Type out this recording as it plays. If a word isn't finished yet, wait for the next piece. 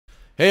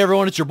Hey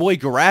everyone, it's your boy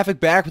Graphic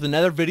back with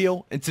another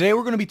video, and today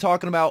we're going to be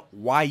talking about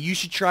why you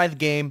should try the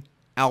game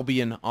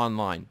Albion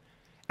Online.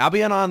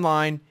 Albion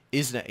Online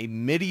is a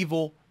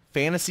medieval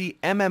fantasy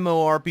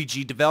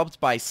MMORPG developed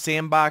by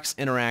Sandbox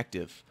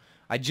Interactive.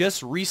 I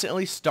just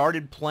recently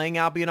started playing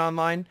Albion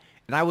Online,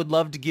 and I would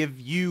love to give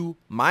you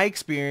my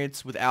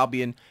experience with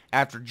Albion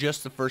after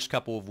just the first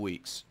couple of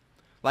weeks.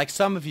 Like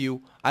some of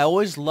you, I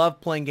always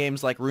loved playing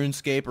games like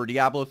RuneScape or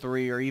Diablo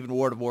 3 or even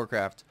World of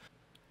Warcraft.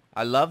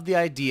 I love the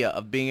idea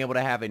of being able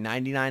to have a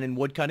 99 in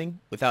woodcutting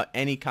without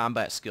any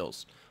combat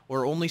skills,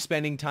 or only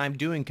spending time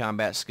doing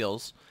combat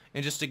skills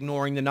and just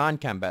ignoring the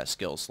non-combat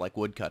skills like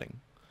woodcutting.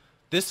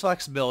 This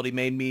flexibility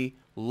made me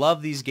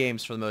love these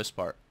games for the most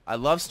part. I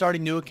love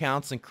starting new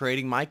accounts and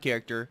creating my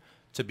character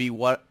to be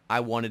what I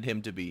wanted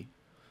him to be.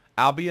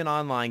 Albion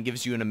Online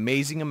gives you an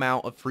amazing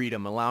amount of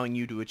freedom, allowing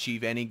you to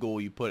achieve any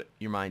goal you put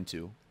your mind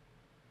to.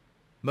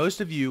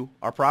 Most of you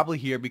are probably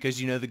here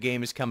because you know the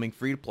game is coming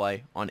free to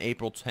play on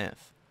April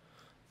 10th.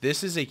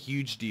 This is a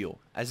huge deal,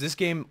 as this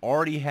game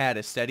already had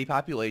a steady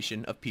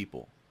population of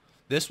people.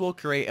 This will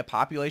create a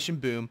population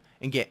boom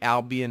and get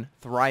Albion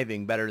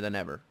thriving better than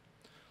ever.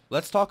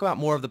 Let's talk about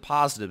more of the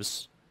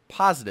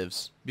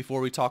positives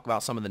before we talk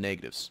about some of the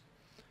negatives.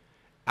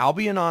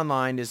 Albion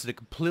Online is a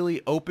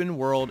completely open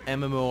world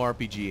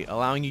MMORPG,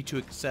 allowing you to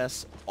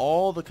access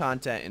all the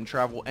content and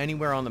travel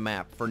anywhere on the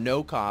map for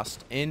no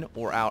cost in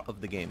or out of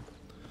the game.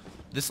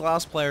 This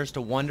allows players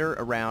to wander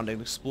around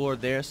and explore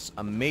this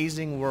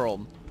amazing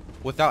world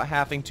without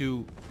having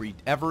to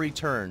ever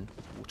return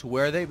to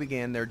where they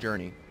began their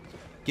journey,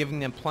 giving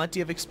them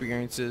plenty of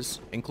experiences,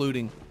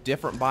 including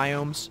different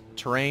biomes,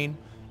 terrain,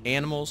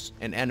 animals,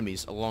 and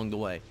enemies along the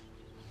way.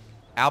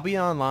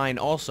 Albion Online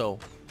also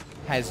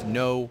has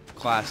no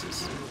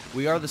classes.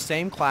 We are the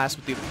same class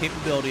with the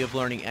capability of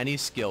learning any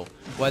skill,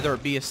 whether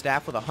it be a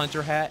staff with a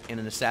hunter hat and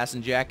an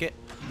assassin jacket.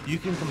 You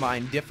can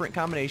combine different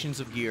combinations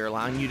of gear,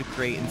 allowing you to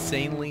create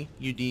insanely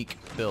unique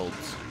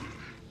builds.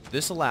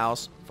 This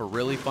allows for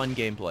really fun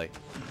gameplay,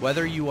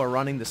 whether you are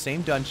running the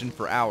same dungeon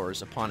for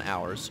hours upon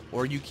hours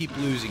or you keep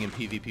losing in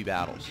PvP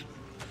battles.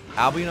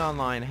 Albion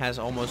Online has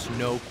almost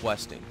no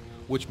questing,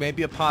 which may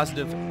be a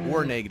positive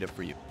or negative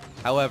for you.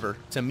 However,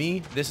 to me,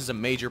 this is a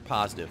major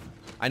positive.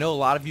 I know a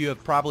lot of you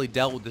have probably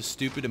dealt with the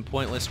stupid and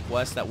pointless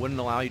quests that wouldn't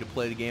allow you to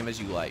play the game as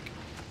you like.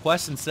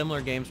 Quests in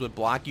similar games would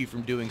block you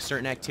from doing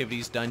certain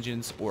activities,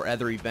 dungeons, or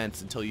other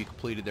events until you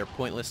completed their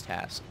pointless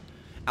task.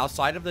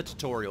 Outside of the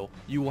tutorial,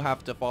 you will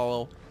have to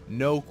follow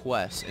no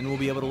quests and will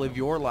be able to live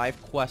your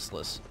life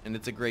questless, and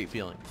it's a great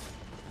feeling.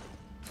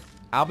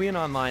 Albion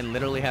Online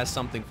literally has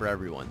something for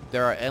everyone.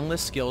 There are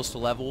endless skills to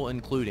level,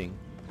 including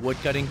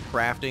woodcutting,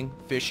 crafting,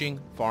 fishing,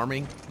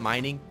 farming,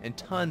 mining, and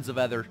tons of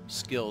other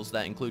skills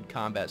that include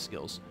combat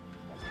skills.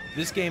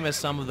 This game has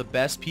some of the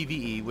best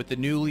PvE with the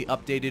newly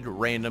updated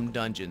random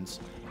dungeons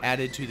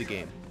added to the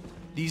game.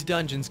 These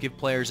dungeons give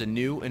players a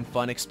new and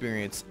fun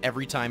experience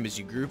every time as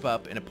you group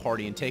up in a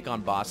party and take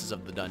on bosses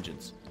of the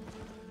dungeons.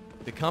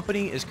 The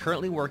company is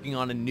currently working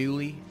on a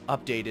newly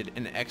updated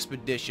and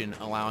expedition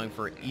allowing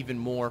for even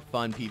more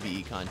fun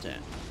PvE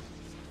content.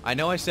 I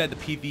know I said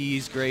the PvE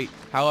is great,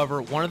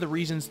 however, one of the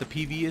reasons the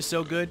PvE is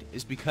so good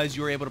is because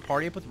you are able to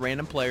party up with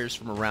random players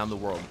from around the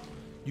world.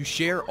 You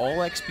share all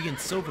XP and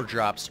silver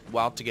drops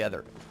while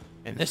together,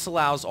 and this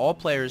allows all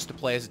players to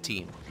play as a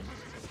team.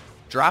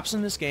 Drops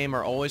in this game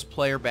are always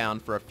player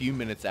bound for a few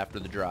minutes after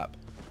the drop,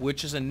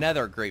 which is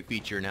another great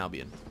feature in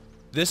Albion.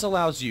 This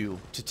allows you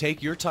to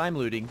take your time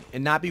looting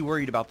and not be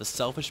worried about the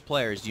selfish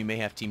players you may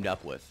have teamed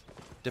up with.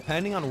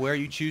 Depending on where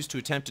you choose to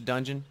attempt a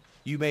dungeon,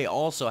 you may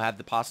also have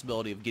the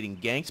possibility of getting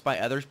ganked by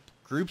other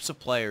groups of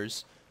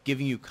players,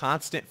 giving you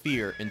constant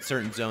fear in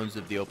certain zones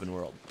of the open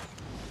world.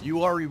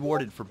 You are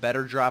rewarded for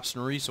better drops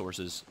and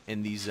resources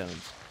in these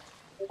zones.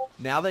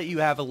 Now that you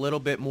have a little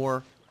bit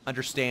more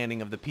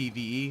understanding of the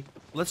PvE,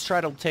 let's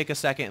try to take a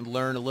second and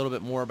learn a little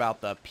bit more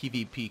about the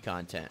PvP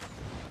content.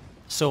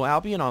 So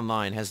Albion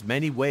Online has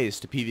many ways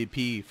to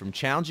PvP, from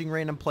challenging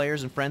random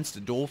players and friends to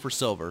duel for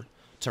silver,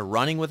 to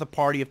running with a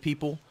party of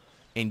people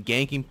and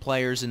ganking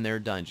players in their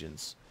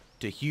dungeons,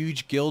 to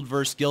huge guild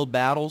versus guild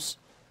battles,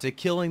 to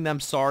killing them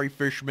sorry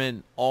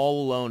fishermen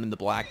all alone in the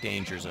black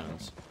danger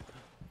zones.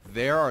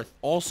 There are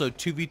also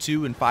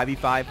 2v2 and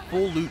 5v5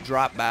 full loot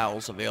drop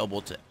battles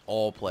available to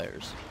all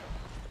players.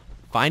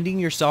 Finding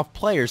yourself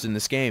players in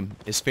this game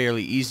is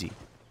fairly easy.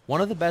 One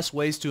of the best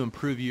ways to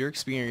improve your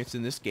experience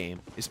in this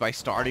game is by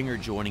starting or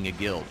joining a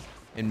guild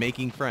and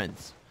making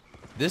friends.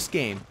 This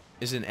game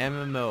is an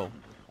MMO,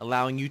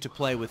 allowing you to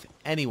play with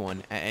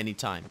anyone at any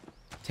time.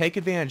 Take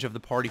advantage of the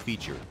party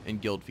feature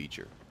and guild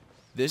feature.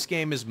 This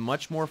game is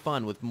much more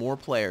fun with more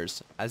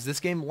players, as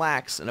this game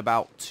lacks in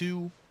about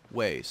two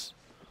ways.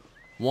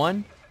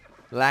 One,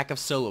 lack of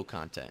solo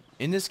content.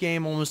 In this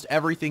game, almost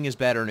everything is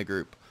better in a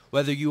group,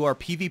 whether you are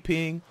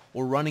PvPing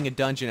or running a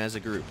dungeon as a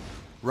group.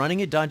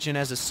 Running a dungeon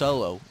as a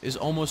solo is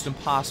almost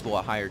impossible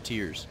at higher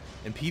tiers,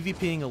 and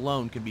PvPing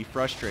alone can be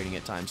frustrating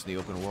at times in the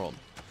open world,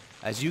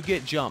 as you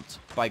get jumped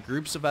by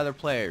groups of other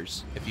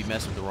players if you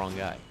mess with the wrong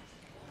guy.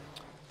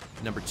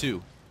 Number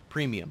 2,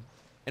 premium.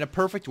 In a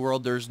perfect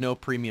world, there is no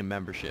premium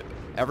membership.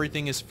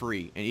 Everything is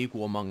free and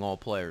equal among all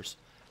players.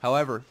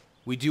 However,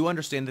 we do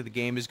understand that the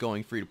game is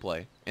going free to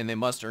play, and they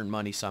must earn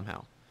money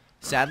somehow.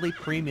 Sadly,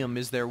 premium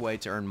is their way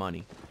to earn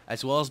money,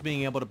 as well as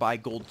being able to buy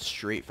gold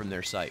straight from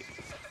their site.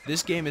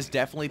 This game is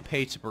definitely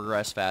paid to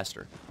progress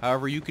faster.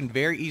 However, you can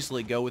very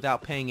easily go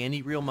without paying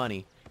any real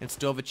money and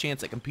still have a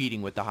chance at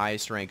competing with the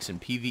highest ranks in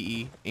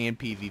PvE and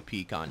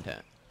PvP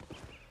content.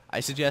 I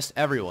suggest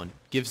everyone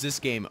gives this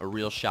game a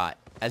real shot,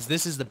 as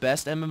this is the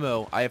best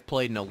MMO I have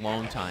played in a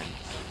long time.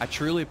 I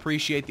truly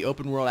appreciate the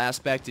open world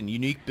aspect and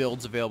unique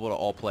builds available to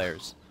all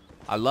players.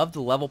 I love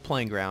the level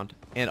playing ground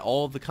and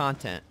all of the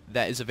content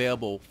that is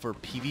available for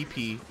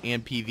PvP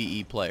and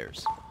PvE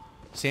players.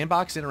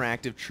 Sandbox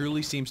Interactive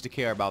truly seems to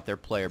care about their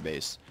player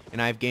base,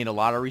 and I have gained a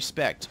lot of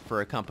respect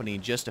for a company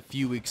in just a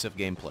few weeks of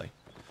gameplay.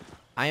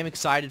 I am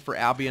excited for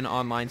Albion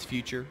Online's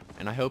future,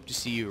 and I hope to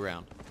see you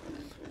around.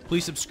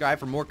 Please subscribe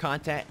for more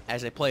content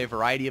as I play a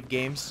variety of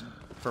games,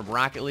 from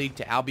Rocket League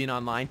to Albion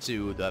Online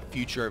to the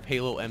future of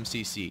Halo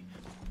MCC.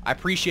 I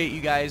appreciate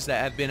you guys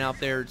that have been out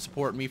there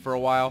supporting me for a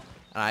while,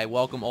 and I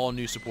welcome all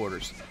new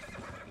supporters.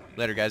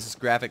 Later guys, it's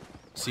Graphic.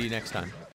 See you next time.